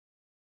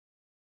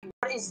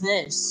is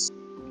this?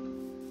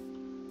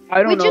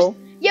 I don't know.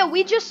 Yeah,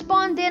 we just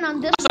spawned in on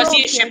this world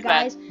here,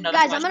 guys. No,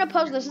 guys, I'm gonna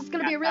post this. It's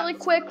gonna be a really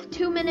quick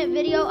 2-minute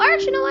video. Or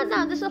actually, you know what?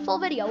 No, this is a full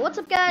video. What's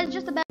up, guys?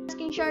 Just a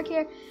basking shark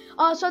here.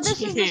 So this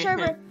is the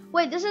server.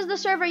 Wait, this is the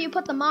server you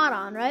put the mod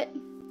on, right?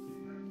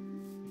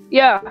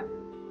 Yeah.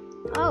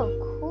 Oh,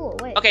 cool.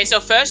 Wait. Okay, so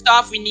first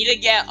off, we need to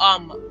get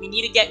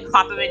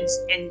copper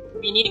and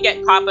we need to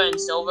get copper and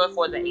silver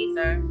for the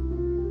aether.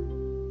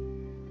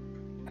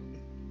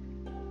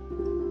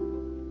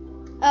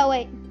 Oh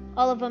wait,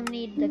 all of them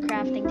need the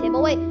crafting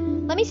table. Wait,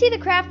 let me see the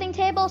crafting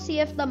table.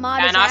 See if the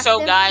mod is and also,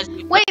 active. guys,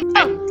 wait,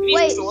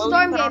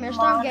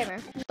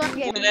 stormgamer.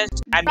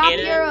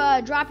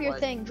 Drop your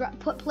thing.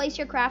 Place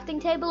your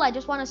crafting table. I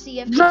just want to see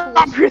if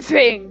drop your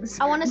things.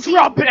 I want to see.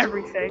 Drop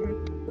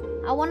everything.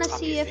 I want to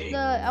see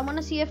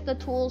if the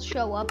tools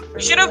show up.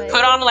 You should have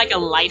put on like a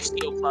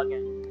lifesteal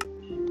plugin.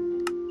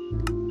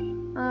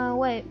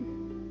 Wait.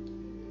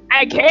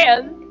 I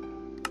can.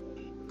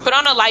 Put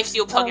on a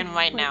lifesteal plugin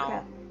right now.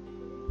 Crap.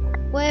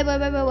 Wait.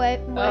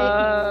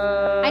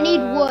 I need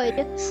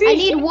wood. See, I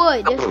need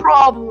wood. The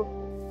problem.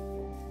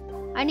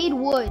 I need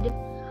wood.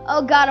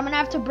 Oh god, I'm gonna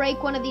have to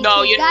break one of these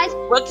No, trees. Guys,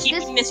 we're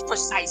keeping this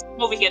precise.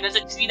 Come over here. There's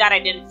a tree that I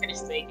didn't finish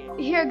breaking.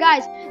 Here,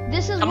 guys,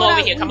 this is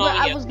what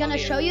I was gonna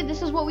show you.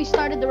 This is what we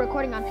started the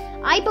recording on.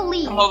 I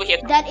believe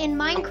that in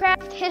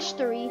Minecraft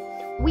history,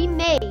 we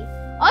may,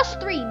 us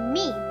three,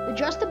 me,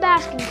 Just a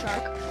Basking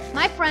Shark,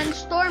 my friend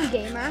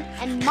Stormgamer,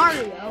 and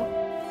Mario,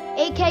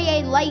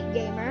 aka Light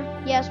Gamer.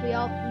 Yes, but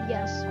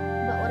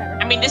whatever.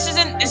 I mean, this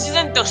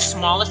isn't the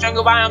smallest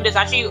jungle biome. There's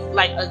actually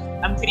like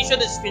I'm pretty sure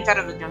the screenshot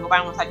of the jungle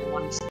biome was like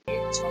 1 tree.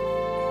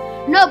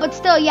 No, but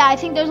still, yeah, I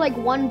think there's like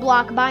 1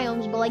 block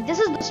biomes, but like this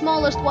is the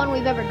smallest one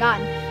we've ever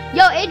gotten.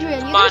 Yo,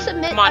 Adrian, you gonna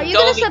submit?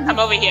 Come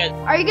over here.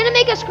 Are you gonna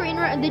make a screen?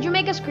 Did you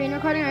make a screen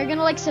recording? Are you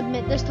gonna like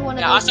submit this to one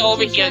of those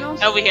YouTube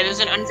channels? Over here. There's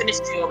an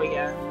unfinished tree over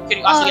here. You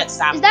could also get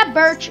saplings. Is that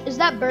birch? Is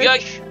that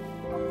birch?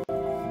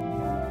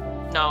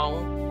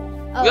 No.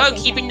 Oh, we are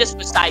keeping this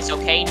precise,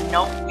 okay?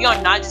 No, we are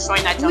not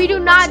destroying that jungle. We do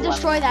not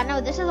destroy that.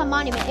 No, this is a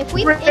monument. If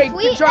we do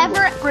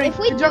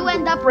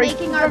end up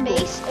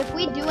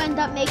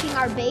making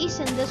our base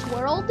in this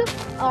world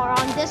or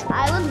on this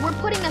island, we're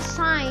putting a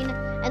sign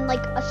and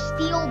like a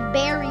steel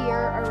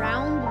barrier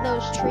around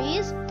those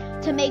trees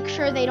to make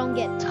sure they don't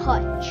get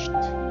touched.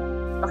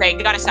 Okay,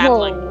 we got a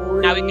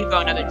sapling. Now we can go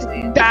another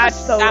tree.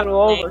 That's a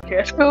little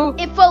overkill.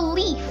 If a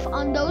leaf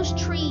on those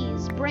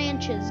trees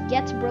branches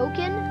gets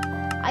broken,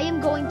 I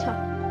am going to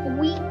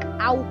freak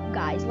out,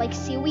 guys. Like,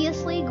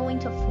 seriously, going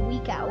to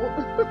freak out.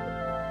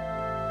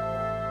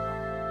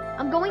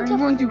 I'm going to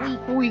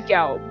freak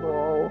out,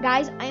 bro.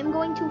 Guys, I am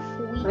going to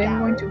freak out. I'm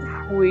going to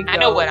freak out. I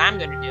know what I'm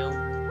gonna do.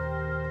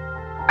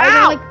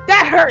 Ow!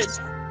 That hurts!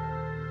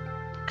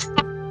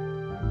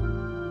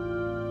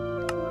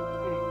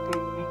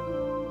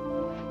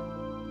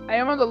 I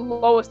am on the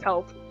lowest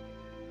health.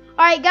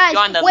 Alright, guys,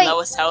 you're on the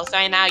lowest health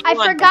right now. I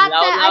forgot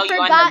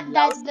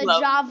that the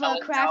Java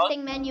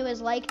crafting menu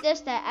is like this,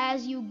 that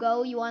as you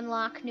go, you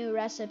unlock new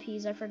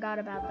recipes. I forgot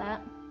about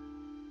that.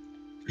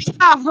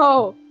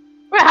 Oh!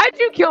 Wait, how'd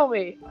you kill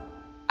me?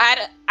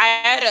 I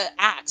had an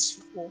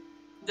axe.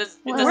 Does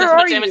as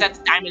much damage as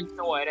a diamond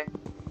sword.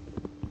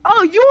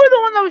 Oh, you were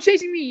the one that was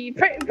chasing me.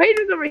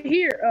 Pedro's over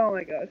here. Oh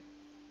my god.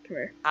 Come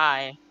here.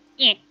 Hi.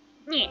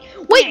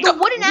 Wait, the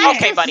wooden axe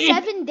does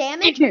 7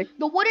 damage?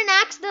 The wooden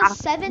axe does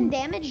 7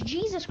 damage?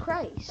 Jesus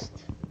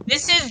Christ.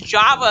 This is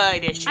Java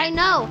edition. I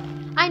know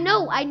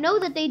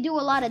that they do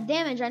a lot of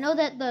damage. I know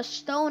that the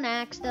stone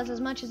axe does as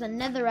much as a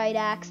netherite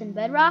axe in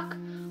Bedrock.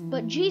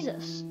 But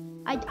Jesus,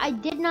 I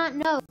did not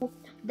know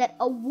that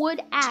a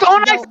wood axe...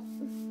 Stone axe!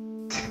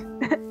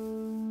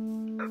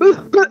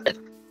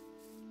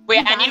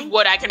 Wait, I need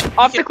wood. I can...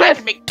 Off the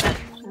cliff!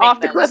 Off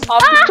the cliff!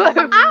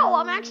 Ow!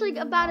 I'm actually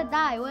about to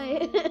die.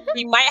 Wait.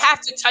 We might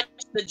have to touch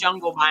the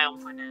jungle biome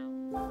for now.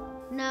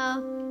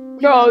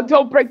 No,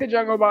 don't break the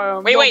jungle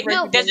biome. Wait,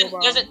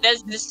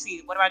 there's this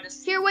tree. What about this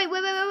tree? Here, wait.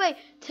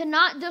 To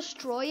not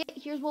destroy it,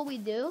 here's what we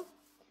do.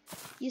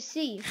 You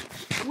see,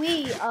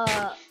 we,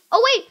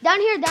 oh wait, down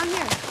here.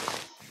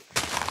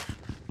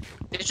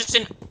 It's just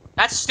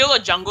that's still a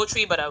jungle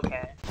tree, but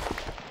okay.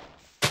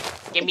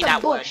 Give me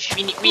that wood.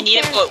 We need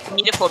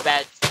it for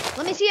beds.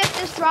 Let me see if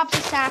this drops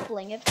a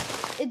sapling. Wait,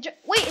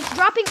 it's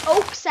dropping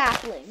oak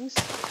saplings.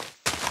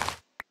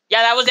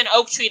 Yeah, that was an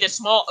oak tree. The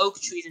small oak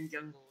trees in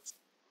jungles.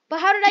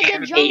 But how did I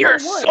get jungle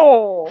wood?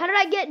 Soul. How did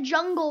I get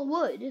jungle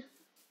wood?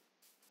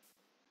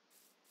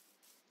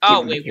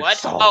 Oh wait,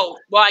 what? Oh,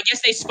 well, I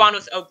guess they spawn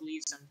with oak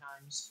leaves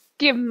sometimes.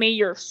 Give me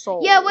your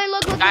soul. Yeah, wait,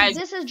 look, guys,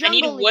 this is jungle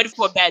I need wood leaves.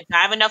 for beds. I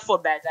have enough for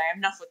beds. I have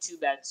enough for 2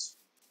 beds.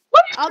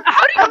 What? How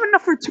do you have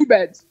enough for 2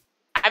 beds?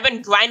 I've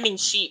been grinding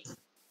sheep.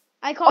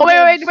 I call wait,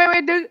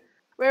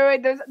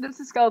 there's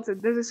a skeleton.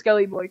 There's a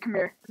skelly boy. Come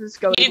here. There's a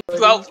skelly boy.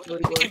 We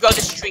could grow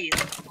this tree.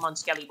 Come on,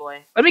 skelly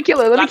boy. Let me kill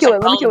it. Let me kill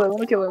it. I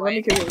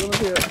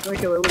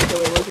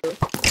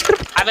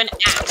have an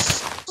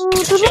axe. You're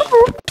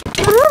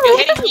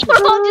hitting me.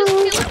 I'll just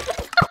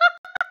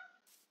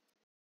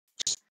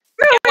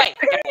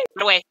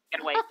kill it.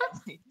 Get away.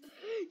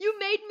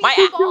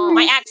 fall.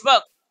 My axe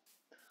broke.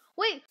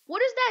 Wait,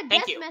 what is that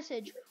Thank death you.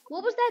 message?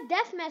 What was that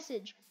death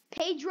message?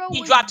 Pedro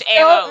He was dropped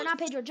arrows. Or not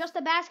Pedro, just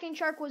the basking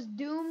shark was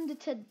doomed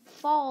to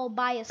fall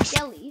by a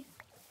skelly.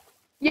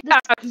 Yeah,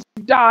 because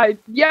you died.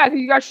 Yeah, because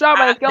you got shot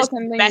by a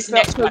skeleton and then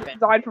you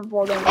died from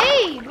fall damage.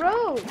 Hey,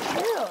 bro,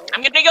 chill.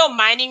 I'm gonna go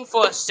mining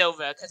for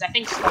silver, because I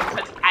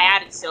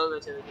added silver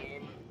to the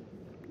game.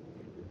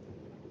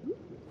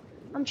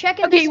 I'm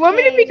checking Okay, this you want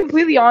me to be cave.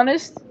 completely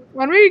honest?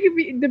 Want me to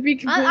be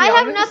completely honest? I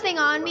have nothing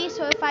on me,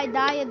 so if I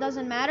die, it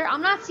doesn't matter.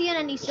 I'm not seeing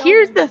any silver.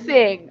 Here's the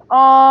thing.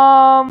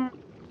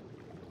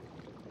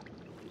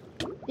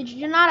 Did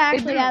you not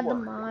actually add the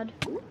mod?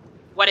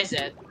 What is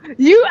it?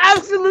 You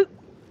absolute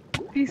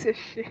piece of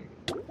shit.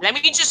 Let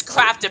me just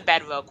craft a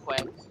bed real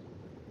quick.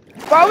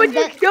 Why would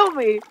you kill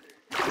me?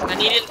 I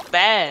needed a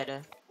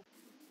bed.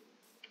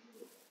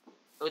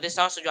 Oh, this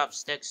also drops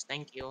sticks.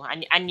 Thank you.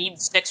 I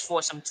need sticks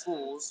for some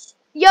tools.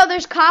 Yo,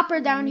 there's copper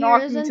down here.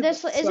 Isn't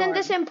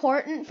this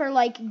important for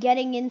like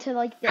getting into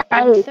like the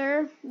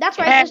ether? That's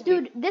right,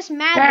 this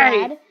mad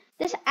lad,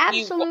 this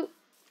absolute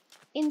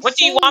insane. What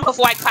do you want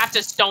before I craft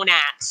a stone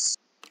axe?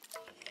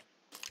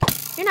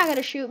 You're not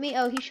gonna shoot me.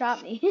 Oh, he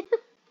shot me.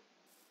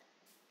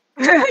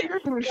 You're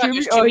gonna shoot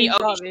me. Oh, he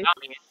shot me.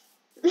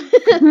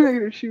 You're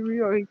gonna shoot me.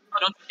 Oh,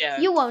 don't you dare.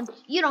 You won't.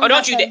 You don't. Oh,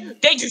 don't you dare.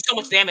 They do so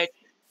much damage.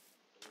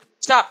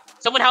 Stop.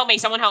 Someone help me.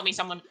 Someone help me.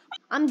 Someone.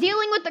 I'm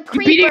dealing with the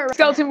creeper. I'm beating a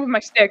skeleton with my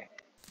stick.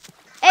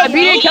 Hey, I'm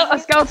beating a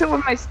skeleton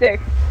with my stick.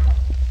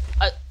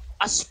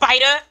 A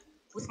spider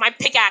with my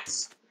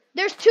pickaxe.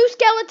 There's 2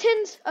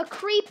 skeletons, a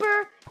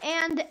creeper,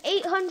 and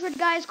 800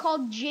 guys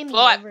called Jimmy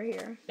over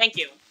here. Thank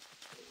you.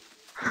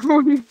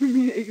 What do you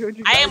mean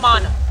 800 I am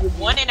on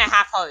 1.5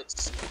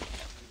 hearts.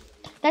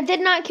 That did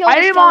not kill the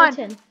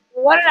skeleton.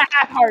 I am on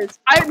 1.5 hearts.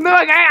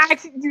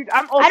 Dude,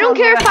 I'm also I don't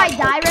care if I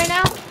die right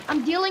now.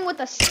 I'm dealing with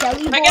a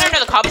skelly. If I get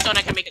another cobblestone,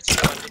 I can make a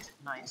sword. This is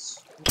nice.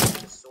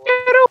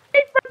 Get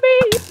away from me,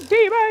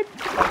 demon!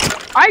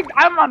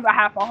 I'm on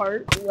half a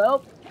heart.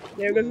 Well,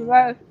 there goes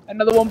that.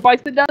 Another one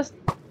bites the dust.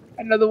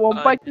 Another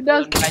one bites the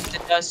dust.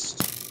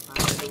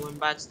 Another one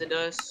bites the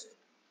dust.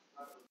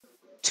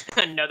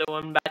 Another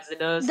one bites the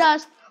dust.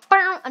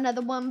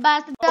 Another one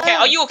bites the dust. Okay,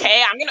 are you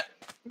okay? I'm gonna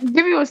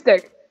give you a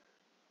stick.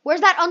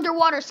 Where's that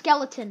underwater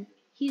skeleton?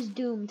 He's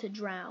doomed to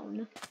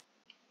drown.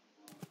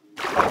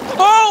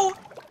 Oh!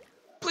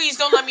 Please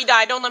don't let me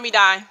die. Don't let me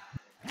die.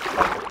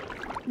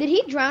 Did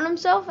he drown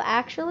himself?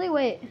 Actually,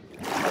 wait.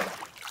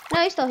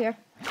 No, he's still here.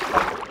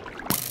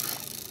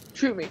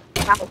 Shoot me.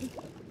 Ow.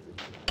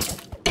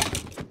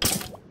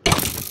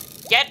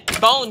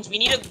 Get bones. We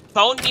need to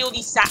bone meal all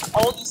these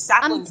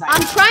saplings.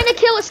 I'm trying to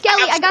kill a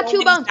skelly. I got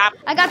 2 bones.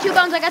 I got 2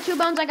 bones. I got 2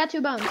 bones. I got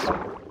 2 bones.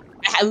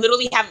 I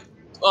literally have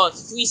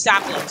 3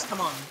 saplings.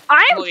 Come on.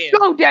 I'm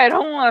so dead.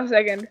 Hold on a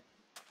second.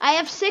 I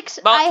have 6.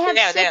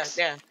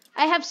 There.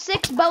 I have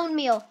 6 bone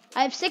meal.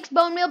 I have 6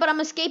 bone meal, but I'm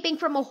escaping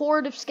from a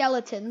horde of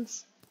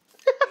skeletons.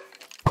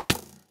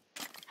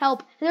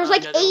 Help. There's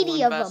like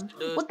 80 of them.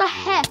 What the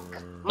heck?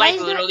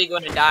 Mike's literally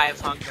going to die of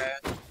hunger.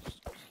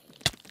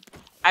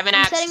 I have an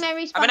axe. Setting my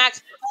respawn. I have an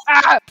axe.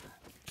 Ah!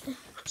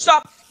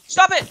 Stop!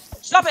 Stop it!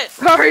 Stop it!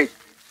 Sorry.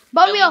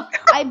 Bone meal.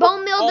 I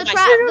bone mealed the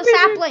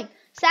sapling.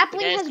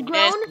 Sapling has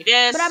grown,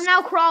 but I'm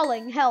now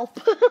crawling. Help.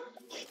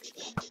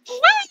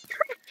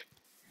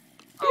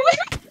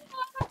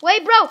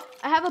 Wait, bro.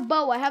 I have a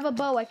bow.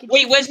 I can.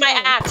 Wait, where's my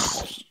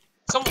axe?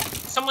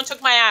 Someone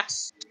took my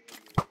axe.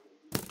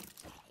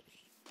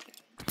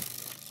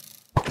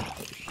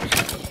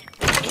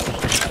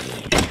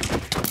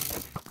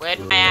 Where'd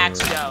my axe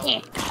go?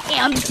 Hey,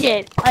 I'm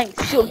dead. I'm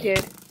so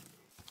dead.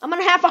 I'm on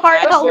half a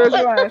heart.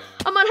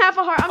 I'm on half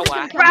a heart. I'm just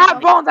gonna kill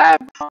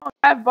myself.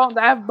 I have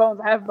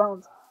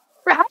bones.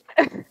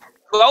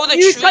 Blow the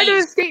you trees. tried to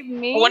escape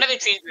me. One of the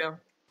trees grew.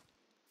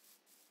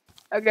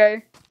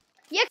 Okay.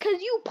 Yeah,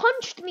 cause you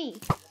punched me.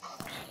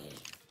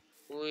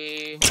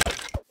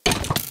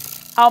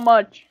 How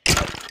much?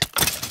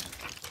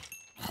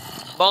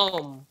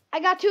 Boom. I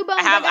got 2 bones.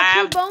 I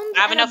got 2 bones.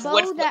 I have enough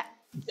wood.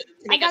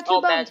 I got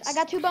 2 bones. I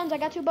got 2 bones. I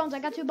got 2 bones. I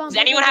got 2 bones.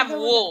 Does anyone have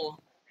wool?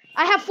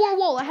 I have 4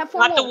 wool.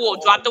 Drop the wool.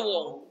 Drop the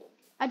wool.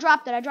 I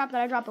dropped it.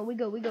 We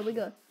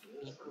good.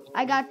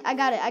 I got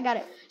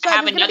it. So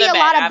there's gonna be a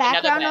lot of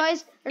background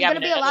noise. There's gonna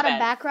be a lot of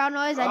background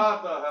noise.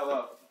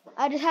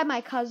 I just had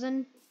my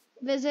cousin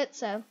visit,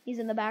 so he's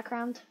in the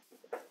background.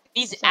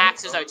 These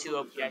axes are too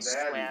OP, I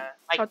swear.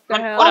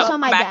 Also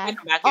my dad.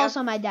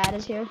 Also my dad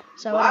is here.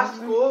 So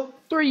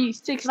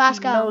 360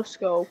 no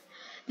scope.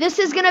 This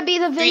is gonna be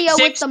the video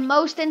with the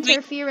most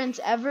interference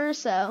ever,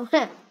 so.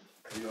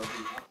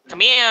 Come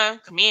here.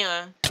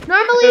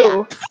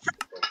 Normally,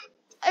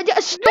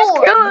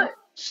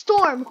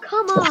 Storm,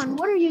 come on,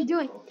 what are you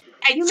doing?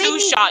 I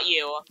two-shot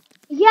you.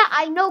 Yeah,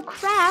 I know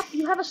crap.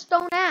 You have a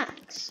stone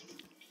axe.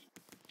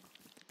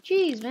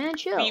 Jeez, man,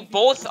 chill. We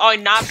both are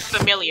not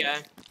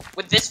familiar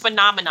with this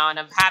phenomenon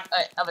of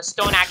a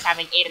stone axe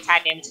having 8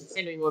 attack damage,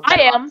 considering we're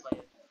I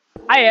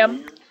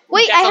am.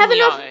 Wait, I have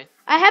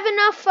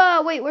enough.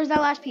 Wait, where's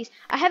that last piece?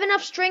 I have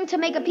enough string to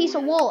make a piece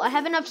of wool.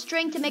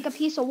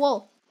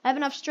 I have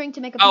enough string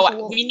to make a piece of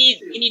wool. We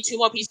need 2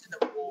 more pieces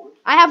of wool.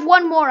 I have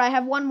one more. I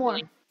have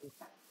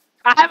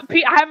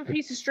a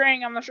piece of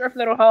string. I'm not sure if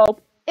that'll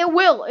help. It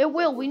will.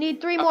 We need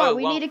 3 more.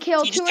 We need to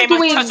kill 2 or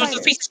 3 fighters.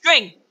 A piece of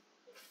string.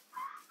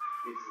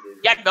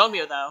 Yeah, bone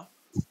meal though.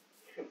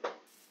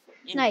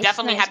 You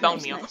definitely have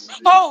bone meal. Nice.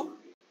 Oh!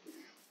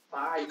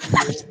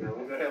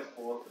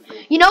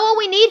 You know what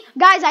we need?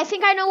 Guys, I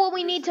think I know what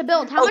we need to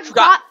build. How much If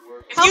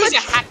you use a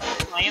hack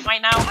client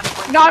right now,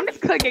 I'm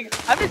just clicking.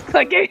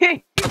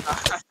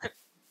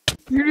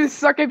 You just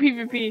suck at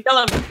PvP. Kill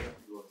him.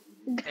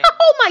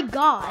 Oh my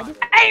god.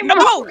 Hey,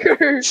 no!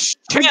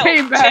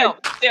 Came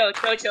back. Chill.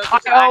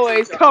 I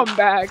always come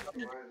back.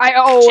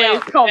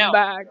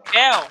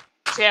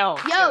 Chill.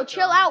 Yo,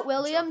 chill out,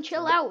 William.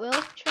 Chill out, Will.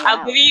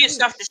 I'll give you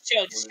stuff. Just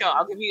chill.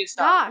 I'll give you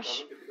stuff.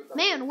 Gosh.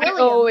 Man,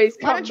 William. Always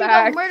why don't you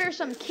go murder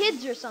some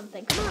kids or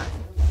something? Come on.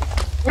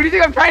 What do you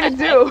think I'm trying to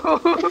do?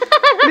 What do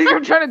you think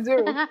I'm trying to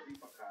do?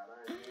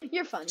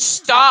 You're funny.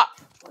 Stop.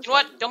 You know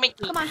what? Don't make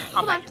me. Come on.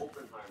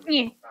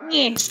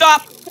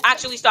 Stop.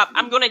 Actually, stop.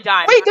 I'm gonna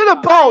die. Wait, there's a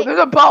bow.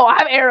 I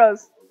have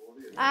arrows.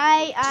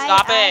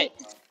 Stop it.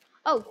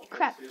 Oh,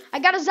 crap. I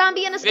got a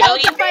zombie and a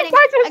skeleton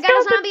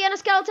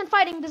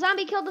fighting. The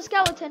zombie killed the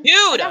skeleton.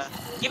 Dude,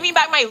 give me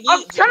back my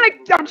loot.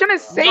 I'm trying to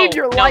save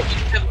your life.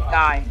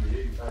 Die.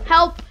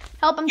 Help,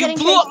 I'm getting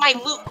chased. You blew up my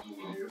loot.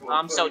 Oh,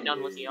 I'm so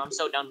done with you.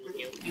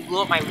 You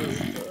blew up my loot.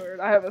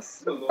 I have a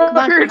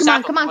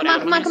Come on.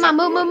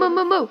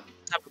 Move.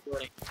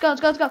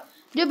 Let's go.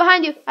 Dude,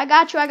 behind you. I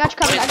got you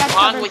covered. What's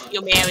wrong with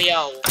you,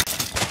 Mario?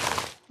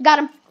 Got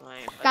him.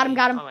 Got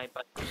him.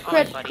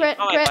 Crit.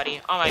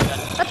 Buddy. Oh my god.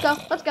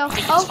 Let's go.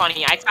 It's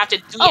funny. I got to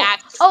do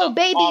Oh,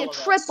 baby, a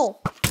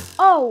triple.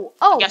 Oh.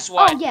 Guess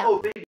what? Oh, yeah.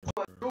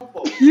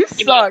 You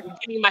suck.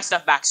 Give me my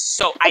stuff back.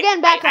 So I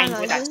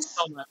enjoy that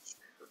so much.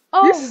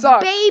 Oh, you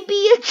suck.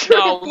 Baby, a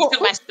triple. No, you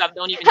took my stuff.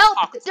 Don't even Help!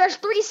 talk. There's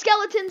 3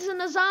 skeletons and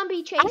a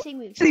zombie chasing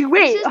me.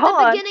 Wait, this is hold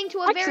the on. beginning to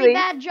a very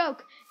bad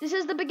joke.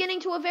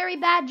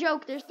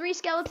 There's 3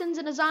 skeletons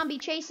and a zombie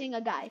chasing a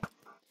guy.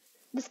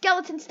 The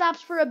skeleton stops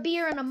for a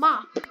beer and a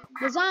mop.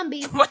 The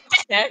zombie... What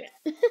the heck?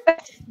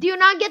 Do you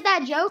not get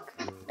that joke?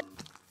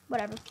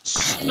 Whatever.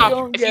 We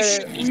don't get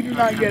it. We do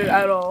not get it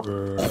at all.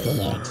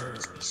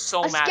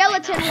 So a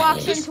skeleton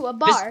walks into a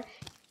bar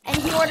and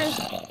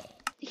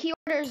he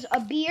orders a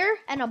beer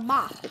and a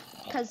mop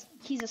because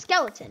he's a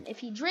skeleton. If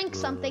he drinks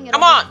something,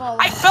 it'll just fall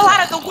I fell out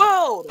of the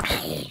world.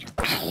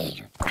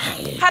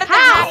 How did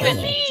that happen?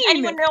 Does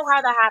anyone know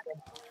how that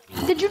happened?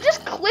 Did you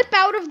just clip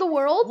out of the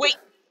world? Wait.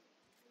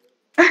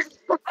 I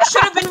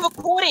should have been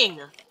recording.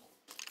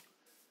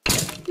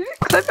 Did you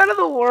clip out of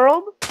the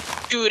world?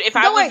 Dude, if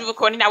I was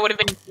recording, that would have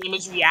been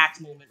Gamer's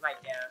React moment right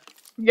there.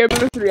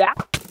 Gamer's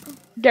React?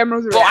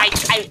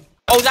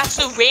 Oh, that's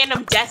the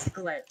random death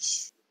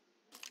glitch.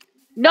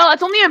 No,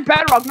 it's only in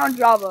Bedrock, not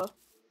Java.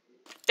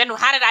 Then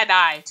how did I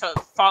die to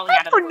falling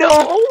out of the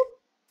world?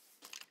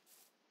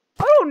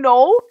 I don't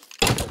know.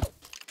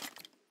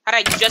 How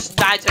did I just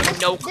die to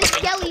no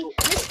clipping?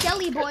 This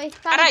skelly boy.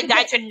 How did I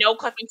die to no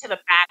clipping to the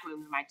back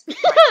room?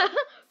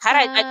 How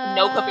did I die to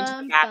no clipping to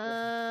the back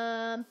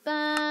room?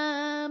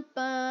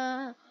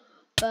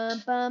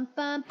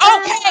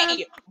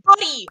 Okay!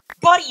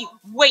 Buddy,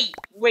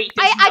 wait.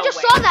 I just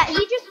saw that.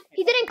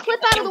 He didn't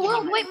clip out of the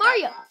world. Wait,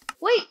 Mario.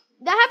 Wait,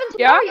 that happened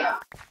to Mario.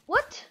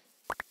 What?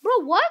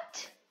 Bro,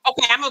 what?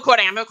 Okay, I'm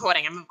recording.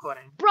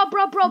 Bro.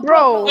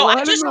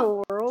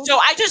 So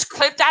I just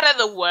clipped out of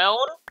the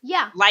world.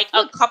 Yeah. Like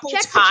a couple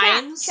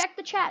times. Check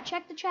the chat.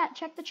 I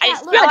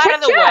fell out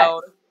of the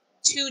world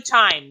 2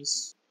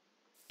 times.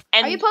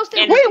 And, are you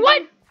posting? Wait,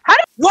 what? How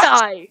did you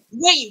die?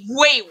 Wait.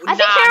 I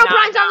think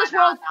Herobrine's on this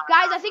world.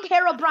 Guys, I think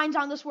Herobrine's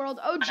on this world.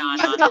 OG.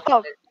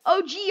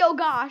 OG, oh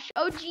gosh.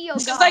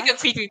 This is like a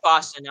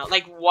creepypasta now.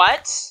 Like,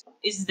 what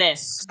is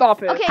this?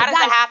 Stop it. Okay, how does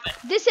that happen?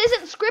 This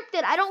isn't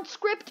scripted. I don't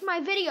script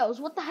my videos.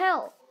 What the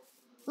hell?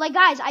 Like,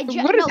 guys,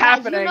 What is happening?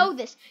 Guys, you know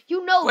this.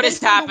 You know what is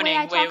happening?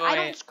 I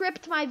don't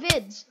script my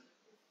vids.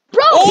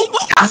 Bro! Oh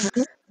my god!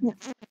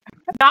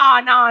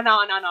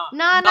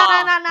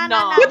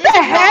 No. What the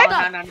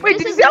heck? Wait,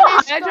 did you see how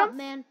high I jumped?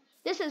 Man.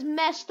 This is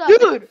messed up.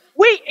 Dude,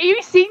 wait, are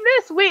you seeing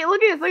this? Wait,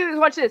 look at this,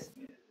 watch this.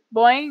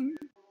 Boing.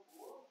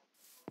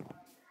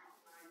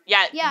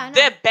 Yeah,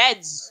 they're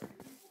beds.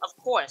 Of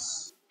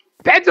course.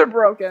 Beds are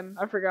broken.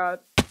 I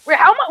forgot. Wait,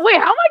 how am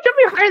I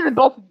jumping higher than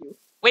both of you?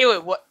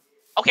 Wait, what?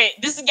 Okay,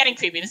 this is getting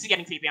creepy. This is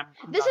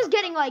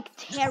getting like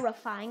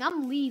terrifying.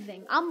 I'm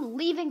leaving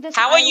this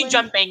How island. are you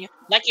jumping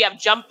like you have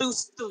jump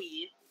boost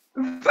 3?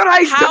 But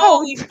How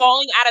are we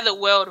falling out of the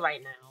world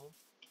right now?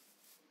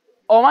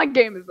 Oh, my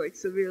game is like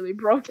severely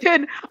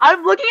broken.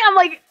 I'm looking at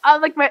like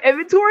my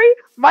inventory.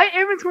 My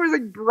inventory is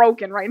like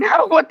broken right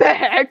now. What the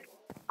heck?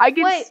 I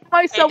can see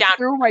myself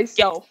through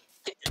myself.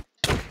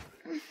 Wait.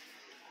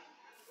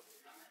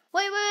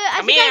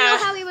 I think I know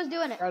how he was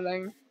doing it.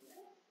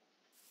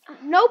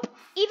 Nope.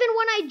 Even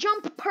when I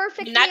jump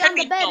perfectly on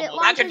the bed, it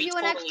launches you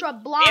an extra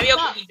block Mario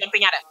could be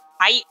jumping at a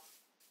height.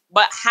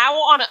 But how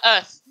on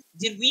earth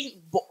did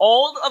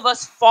all of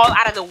us fall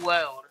out of the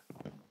world?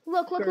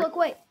 Look,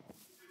 wait.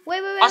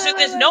 Wait. Also,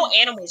 there's no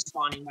animals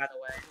spawning, by the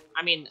way.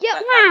 I mean,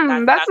 yeah.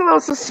 That's a little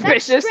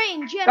suspicious. That's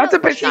strange. Yeah, that's no,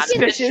 a bit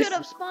suspicious. Should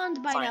have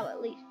spawned by now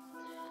at least.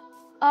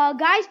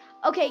 Guys.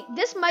 Okay,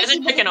 this might be. There's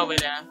a chicken over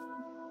there.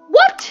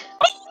 What?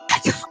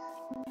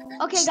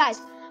 Okay, guys.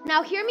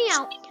 Now hear me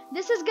out.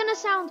 This is gonna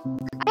sound.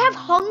 I have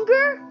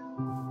hunger.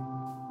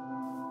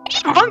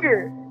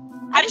 Hunger.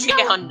 How did you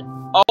get hunger?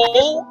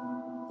 Oh,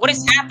 what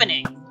is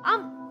happening?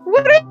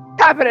 What is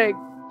happening?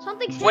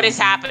 Something's What is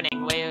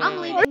happening? Wait. I'm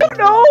leaving. I don't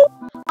know.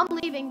 I'm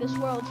leaving this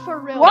world for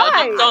real.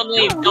 Why? No, don't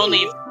leave. Don't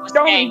leave.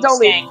 Don't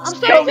leave. I'm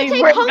starting to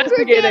take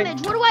hunger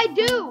damage. What do I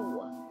do?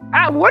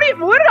 What did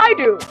I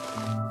do?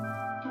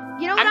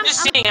 You know what I'm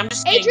just saying.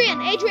 Adrian,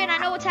 I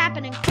know what's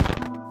happening.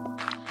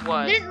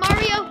 What? Didn't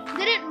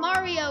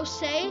Mario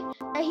say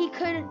that he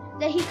could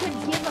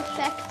give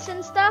effects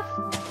and stuff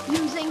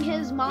using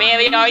his mod?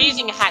 Mario, are you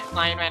using a hack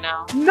line right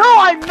now? No,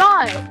 I'm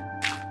not.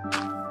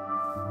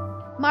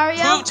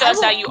 Mario, prove to us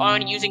that you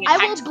aren't using a hack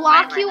line. I will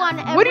block you on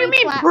every What do you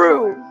mean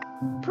platform.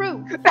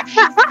 prove?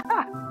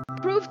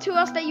 Prove to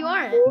us that you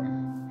aren't.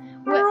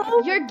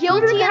 Girl, you're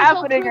guilty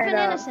until proven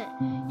innocent.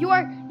 You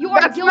are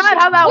That's guilty. That's not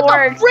how that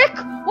works.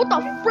 What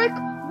the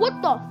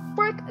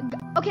frick?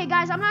 Okay,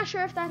 guys, I'm not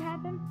sure if that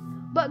happened,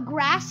 but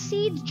grass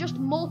seeds just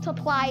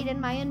multiplied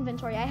in my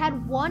inventory. I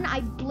had 1,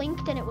 I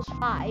blinked, and it was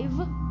 5.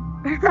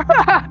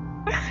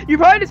 You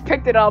probably just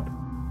picked it up.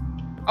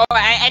 Oh,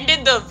 I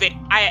ended the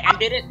I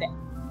ended it.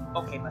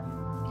 Okay, but.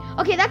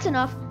 Okay, that's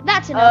enough.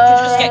 That's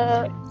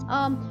enough.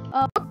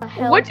 What the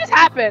hell? What just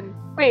happened?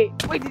 Wait,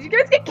 did you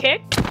guys get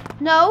kicked?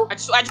 No. I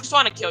just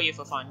want to kill you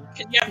for fun,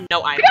 because you have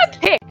no idea. I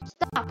got kicked.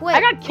 Stop, wait.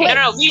 I got kicked.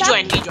 No,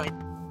 rejoin.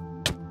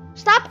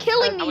 Stop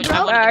killing me, bro.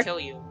 I wanted to kill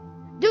you.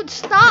 Dude,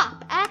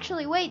 stop.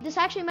 Actually, wait. This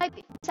actually might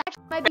be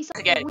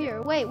something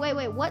weird. Wait. What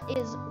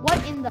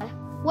in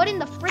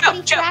the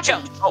frickety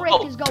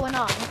frick is going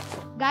on?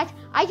 Guys,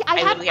 I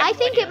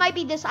think it might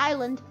be this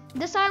island.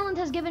 This island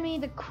has given me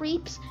the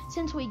creeps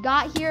since we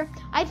got here.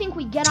 I think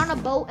we get on a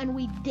boat and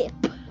we dip.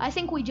 I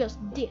think we just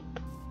dip.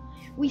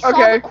 We saw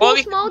the cool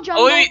small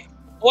jungle.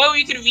 Or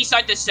we could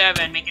restart the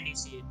server and make a new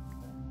seed.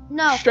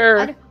 No,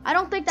 sure. I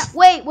don't think that.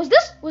 Wait, was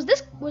this Don't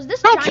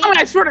giant? tell me,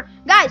 I swear to.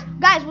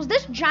 Guys, was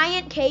this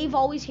giant cave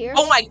always here?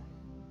 Oh my.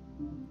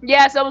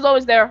 Yes, it was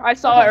always there. I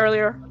saw it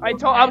earlier. I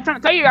was trying to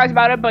tell you guys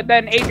about it, but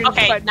then Adrian.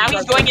 Okay, now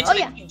he's going into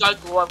the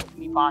dark war with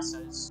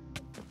Creepypastas.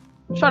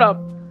 Shut up.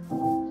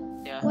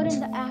 Yeah. What in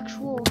the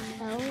actual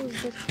hell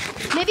is this?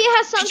 Maybe it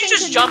has something. Did you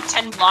just jump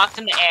 10 blocks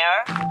in the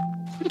air?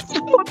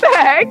 What the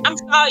heck? I'm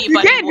sorry, you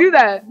can't do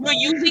that. You're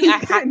using a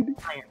hack iron.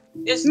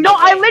 No,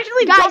 I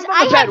literally jumped on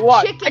the bed.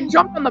 What? I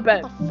jumped on the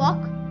bed. What the fuck?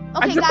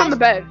 Okay, I jumped on the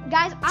bed.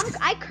 Guys,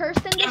 I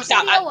cursed in this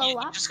video a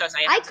lot.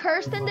 I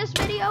cursed in this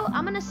video.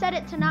 I'm gonna set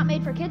it to not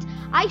made for kids.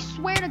 I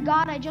swear to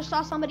God, I just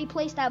saw somebody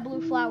place that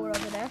blue flower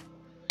over there.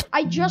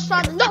 I just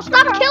saw. No,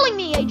 stop killing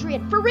me,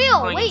 Adrian. For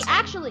real. Wait,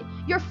 actually,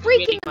 you're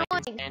freaking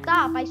annoying.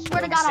 Stop. I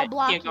swear to God, I'll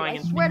block you. I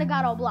swear to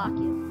God, I'll block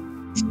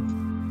you.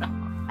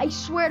 I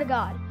swear to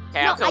God.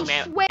 Okay, no,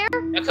 I swear.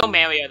 I'll kill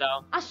Mario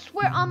though. I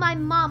swear on my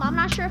mom. I'm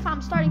not sure if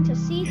I'm starting to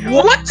see things.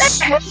 What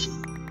the heck?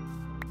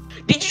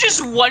 Did you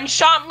just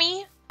one-shot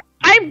me?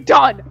 I'm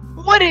done.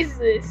 What is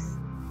this?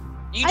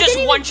 You just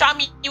one-shot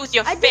me with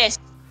your fist.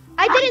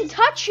 I didn't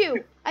touch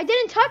you. I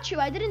didn't touch you.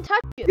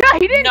 Yeah,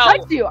 he didn't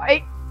touch you.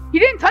 He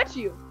didn't touch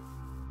you.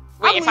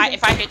 Wait,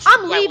 if I hit you,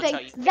 I'm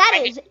leaving.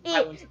 That is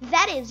it.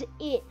 That is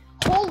it.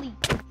 Holy.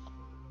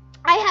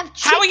 I have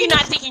chickens. How are you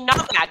not taking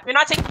knockback? You're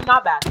not taking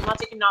knockback.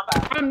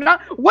 I'm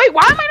not. Wait,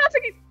 why am I not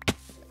taking?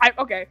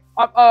 Okay.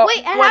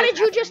 Wait, and how did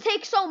you just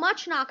take so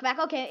much knockback?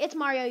 Okay, it's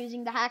Mario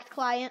using the hacked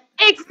client.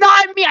 It's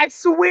not me. I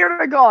swear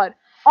to God.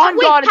 On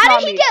Wait, God, it's how not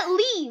did he me. get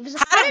leaves?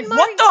 How did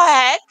Mario... What the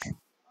heck?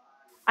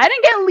 I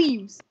didn't get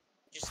leaves.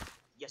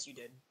 Yes, you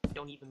did.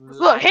 Don't even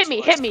look. Hit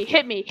me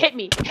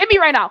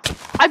right now.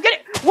 I'm getting.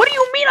 What do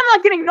you mean I'm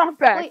not getting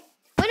knockback?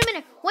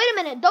 Wait a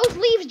minute. Those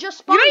leaves just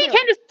spawned. You know you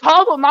can't just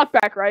toggle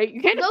knockback, right? You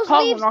can't just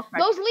toggle knockback.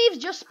 Those leaves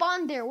just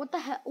spawned there. What the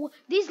hell?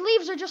 These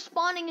leaves are just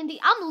spawning in the.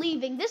 I'm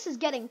leaving. This is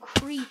getting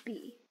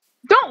creepy.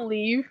 Don't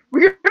leave.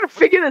 We're gonna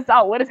figure this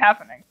out. What is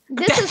happening?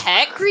 This is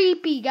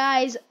creepy,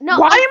 guys. No.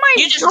 Why am I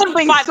you just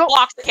jumping 5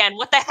 blocks again?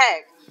 What the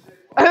heck?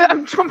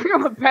 I'm jumping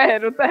on the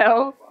bed. What the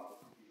hell?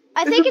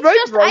 I think it's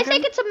just. Broken? I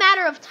think it's a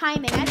matter of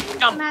timing. I think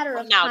it's a matter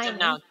of timing. Jump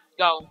now.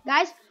 Go.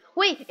 Guys,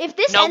 wait. If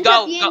this ends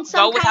up being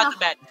some kind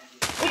of.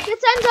 If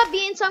this ends up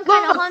being some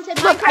kind of haunted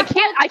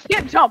Minecraft, I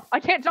can't jump. I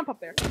can't jump up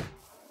there.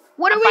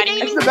 What are we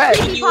naming this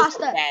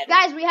creepypasta?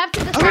 Guys, we have to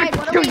decide.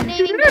 What are we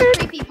naming this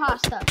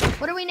creepypasta?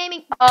 What are we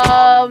naming?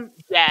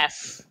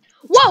 Yes.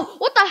 Whoa!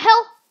 What the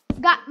hell?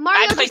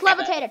 Mario just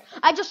levitated.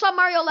 I just saw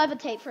Mario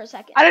levitate for a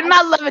second. I did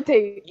not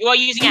levitate. You are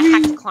using a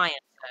hacked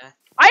client.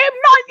 I am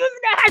not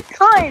using a hacked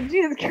client.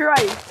 Jesus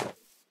Christ.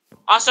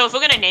 Also, if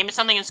we're gonna name it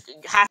something, it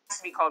has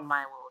to be called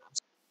My World.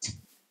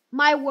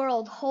 My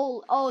World,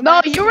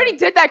 no, you already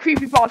did that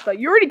creepypasta.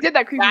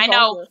 I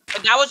know,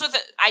 but that was with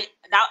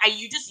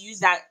you just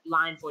used that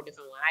line for a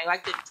different one. I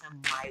liked it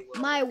to My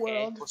World. My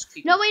World.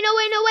 No,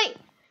 wait.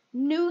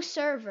 New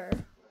server.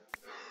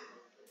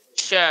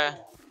 Sure.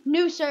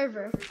 New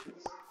server.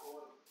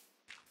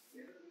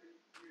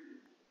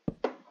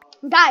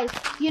 Guys,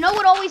 you know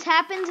what always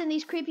happens in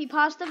these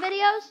creepypasta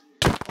videos?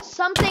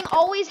 Something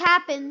always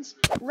happens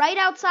right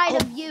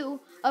outside of you,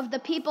 of the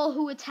people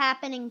who it's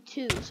happening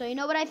to. So you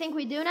know what I think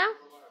we do now?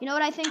 You know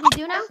what I think we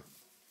do now?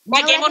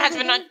 My game mode has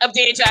been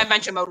updated to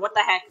adventure mode. What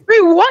the heck?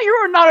 Wait, what? You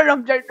are not in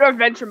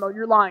adventure mode.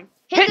 You're lying.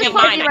 Hit me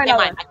right now.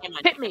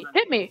 Hit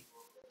me.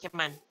 Come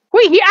on.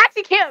 Wait, he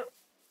actually can't.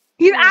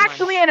 He's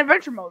actually in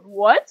adventure mode.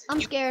 What? I'm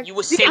scared. You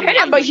were saying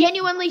I'm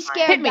genuinely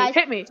scared, guys.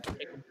 Hit me.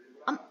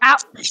 I'm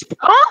out.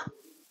 Huh?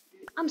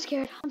 I'm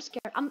scared. I'm a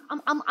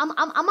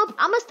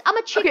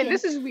chicken. Okay,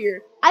 this is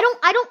weird. I don't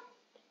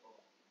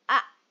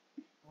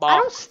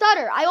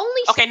stutter. I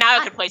only. Okay, now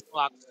I can place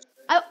blocks.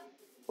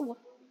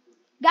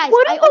 Guys,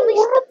 I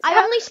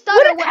only stutter.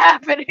 What is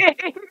happening?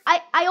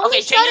 I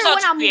only stutter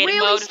when I'm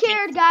really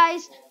scared,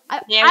 guys.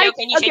 Can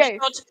you change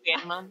it to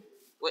creative mode?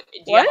 Do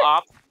you have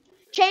op?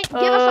 Give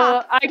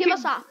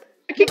us op.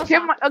 Give us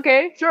op.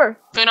 Okay, sure.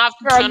 Turn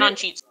on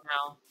cheats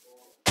now.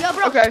 Yo,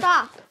 bro,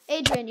 stop.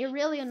 Adrian, you're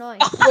really annoying.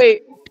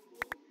 Wait.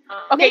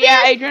 Okay,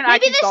 Adrian,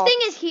 maybe this thing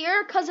is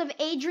here because of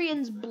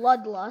Adrian's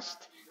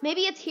bloodlust.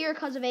 Maybe it's here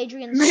because of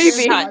Adrian's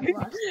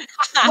bloodlust.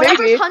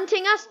 Whatever's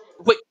hunting us.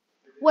 Wait.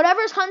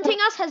 Whatever's hunting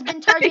us has been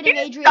targeting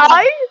Adrian.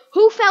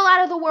 Who fell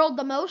out of the world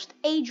the most?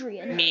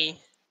 Adrian. Me.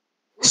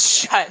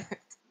 Shut.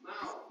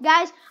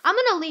 Guys, I'm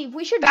gonna leave.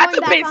 We should join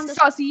back on this.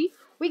 Sussy.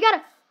 We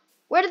gotta.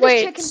 Where did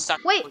this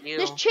chicken? Wait,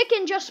 this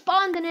chicken just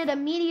spawned and it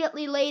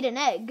immediately laid an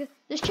egg.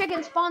 This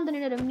chicken spawned and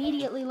it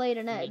immediately laid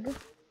an egg.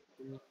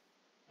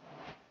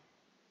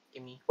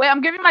 Wait,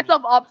 I'm giving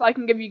myself up so I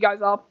can give you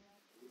guys up.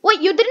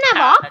 Wait, you didn't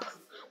have op?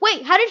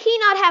 Wait, how did he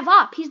not have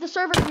op? He's the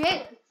server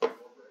creator.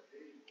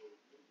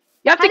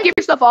 You have to give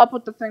yourself up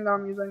with the thing that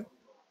I'm using.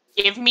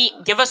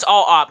 Give us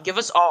all op. Give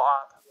us all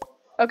op.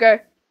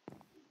 Okay.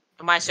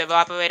 Am I server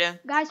operator?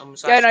 Guys,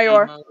 yeah, no, you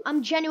are.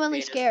 I'm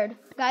genuinely scared.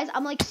 Guys,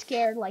 I'm like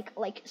scared, like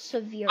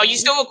severely. Are you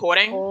still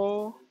recording?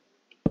 Oh.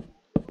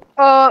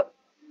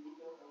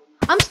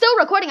 I'm still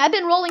recording. I've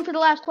been rolling for the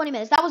last 20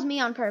 minutes. That was me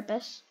on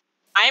purpose.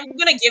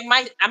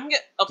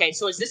 Okay,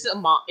 so is this a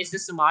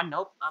mod?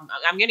 Nope.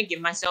 I'm gonna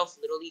give myself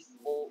literally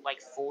full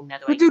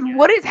netherite. Dude,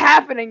 what is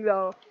happening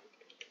though?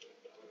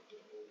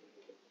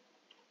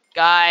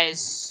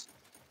 Guys.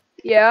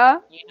 Yeah?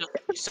 You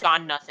saw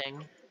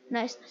nothing.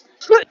 Nice.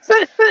 What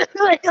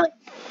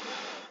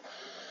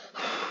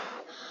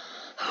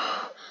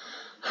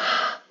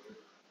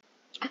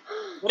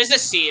is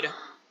this seed?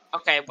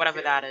 Okay,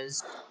 whatever that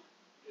is.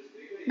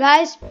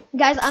 Guys,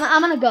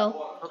 I'm gonna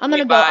go. I'm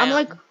gonna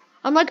go.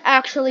 I'm like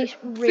actually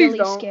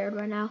really scared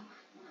right now.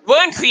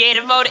 We're in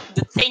creative mode.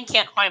 The thing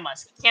can't harm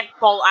us. It can't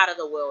fall out of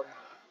the world.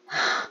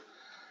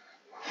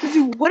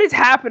 Dude, what is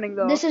happening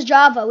though? This is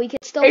Java. We can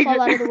still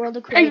fall out of the world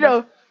of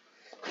creative.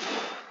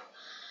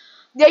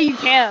 Yeah, you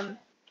can.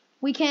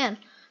 We can.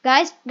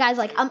 Guys,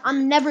 like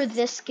I'm never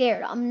this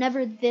scared. I'm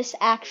never this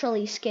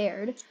actually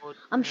scared.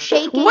 I'm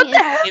shaking. What the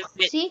hell?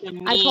 See?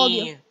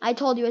 I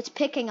told you it's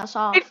picking us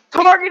off. It's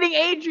targeting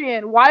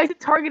Adrian. Why is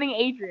it targeting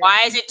Adrian?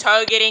 Why is it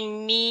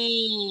targeting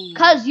me?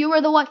 Cause you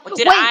were the one. What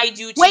did I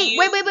do to you?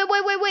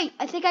 Wait.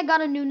 I think I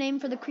got a new name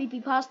for the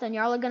creepypasta and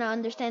y'all are gonna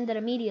understand it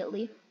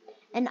immediately.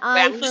 And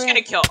I'm just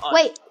gonna kill us.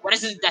 Wait. What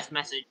is this death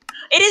message?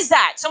 It is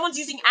that. Someone's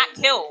using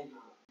 @kill.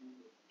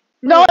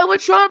 No, it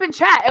would show up in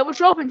chat.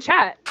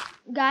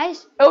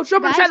 Guys, it would show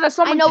up in chat that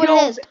someone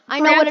killed. I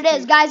know what it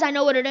is. Guys, I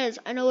know what it is.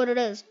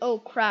 Oh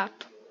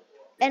crap.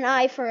 An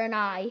eye for an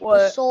eye.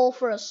 What? A soul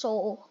for a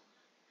soul.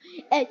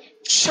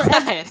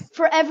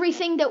 For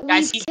everything that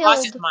we've killed. He's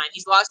lost his mind.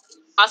 He's lost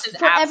his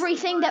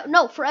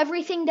for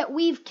everything that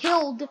we've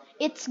killed,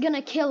 it's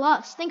gonna kill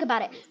us. Think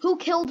about it. Who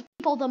killed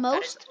people the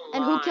most?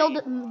 And who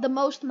killed the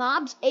most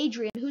mobs?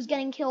 Adrian. Who's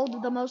getting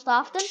killed the most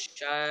often?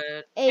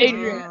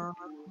 Adrian.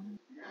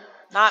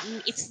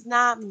 It's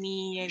not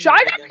me. Should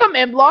I grab a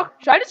command block?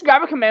 Should I just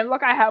grab a command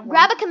block? I have one.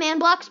 Grab a command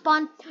block,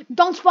 spawn.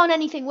 Don't spawn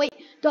anything. Wait,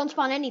 don't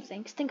spawn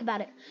anything. Think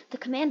about it. The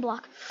command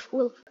block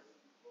will.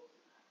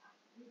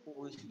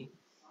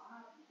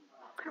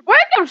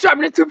 Why am I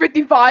sharpening at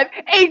 255?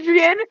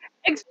 Adrian,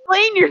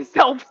 explain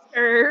yourself,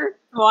 sir.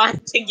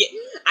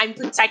 I'm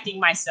protecting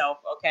myself,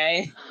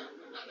 okay?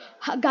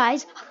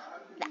 Guys,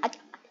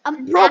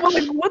 bro,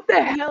 but what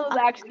the hell is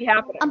actually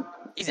happening?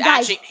 He's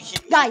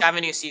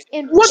having a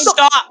season.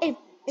 Stop!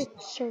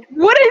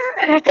 What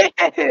is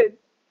it?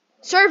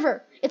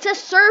 Server. It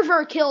says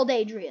server killed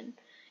Adrian.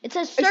 It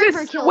says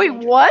server killed Adrian.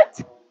 Wait,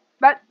 what?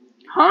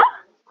 Huh?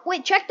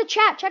 Wait, check the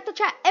chat.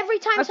 Every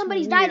time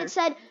somebody's died, it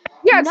said...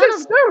 Yeah, it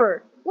says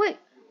server. Wait,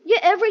 yeah,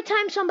 every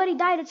time somebody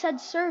died, it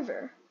said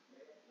server.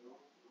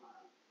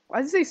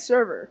 Why does it say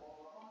server?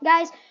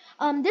 Guys,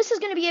 this is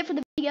going to be it for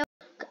the video.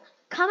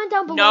 Comment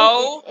down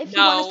below if you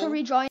want us to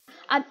rejoin.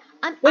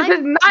 This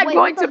is not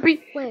going to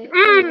be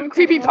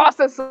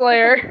Creepypasta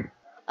Slayer.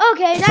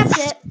 Okay,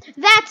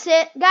 that's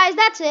it. Guys,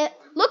 that's it.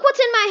 Look what's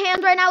in my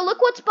hand right now.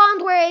 Look what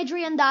spawned where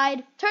Adrian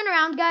died. Turn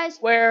around, guys.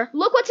 Where?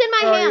 Look what's in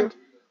my hand.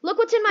 Look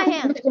what's in my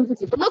hand.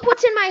 Look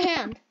what's in my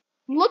hand.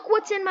 Look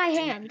what's in my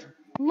hand.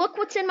 Look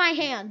what's in my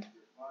hand.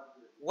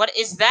 What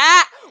is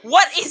that?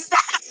 What is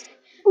that?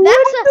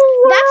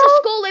 That's a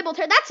skull labeled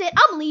here. That's it.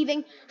 I'm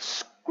leaving.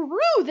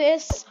 Screw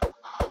this.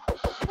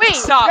 Wait,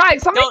 Stop.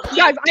 guys,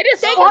 I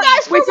just Thank you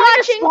guys for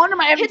watching.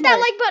 Hit that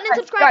like button and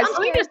subscribe. I'm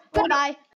scared. Goodbye.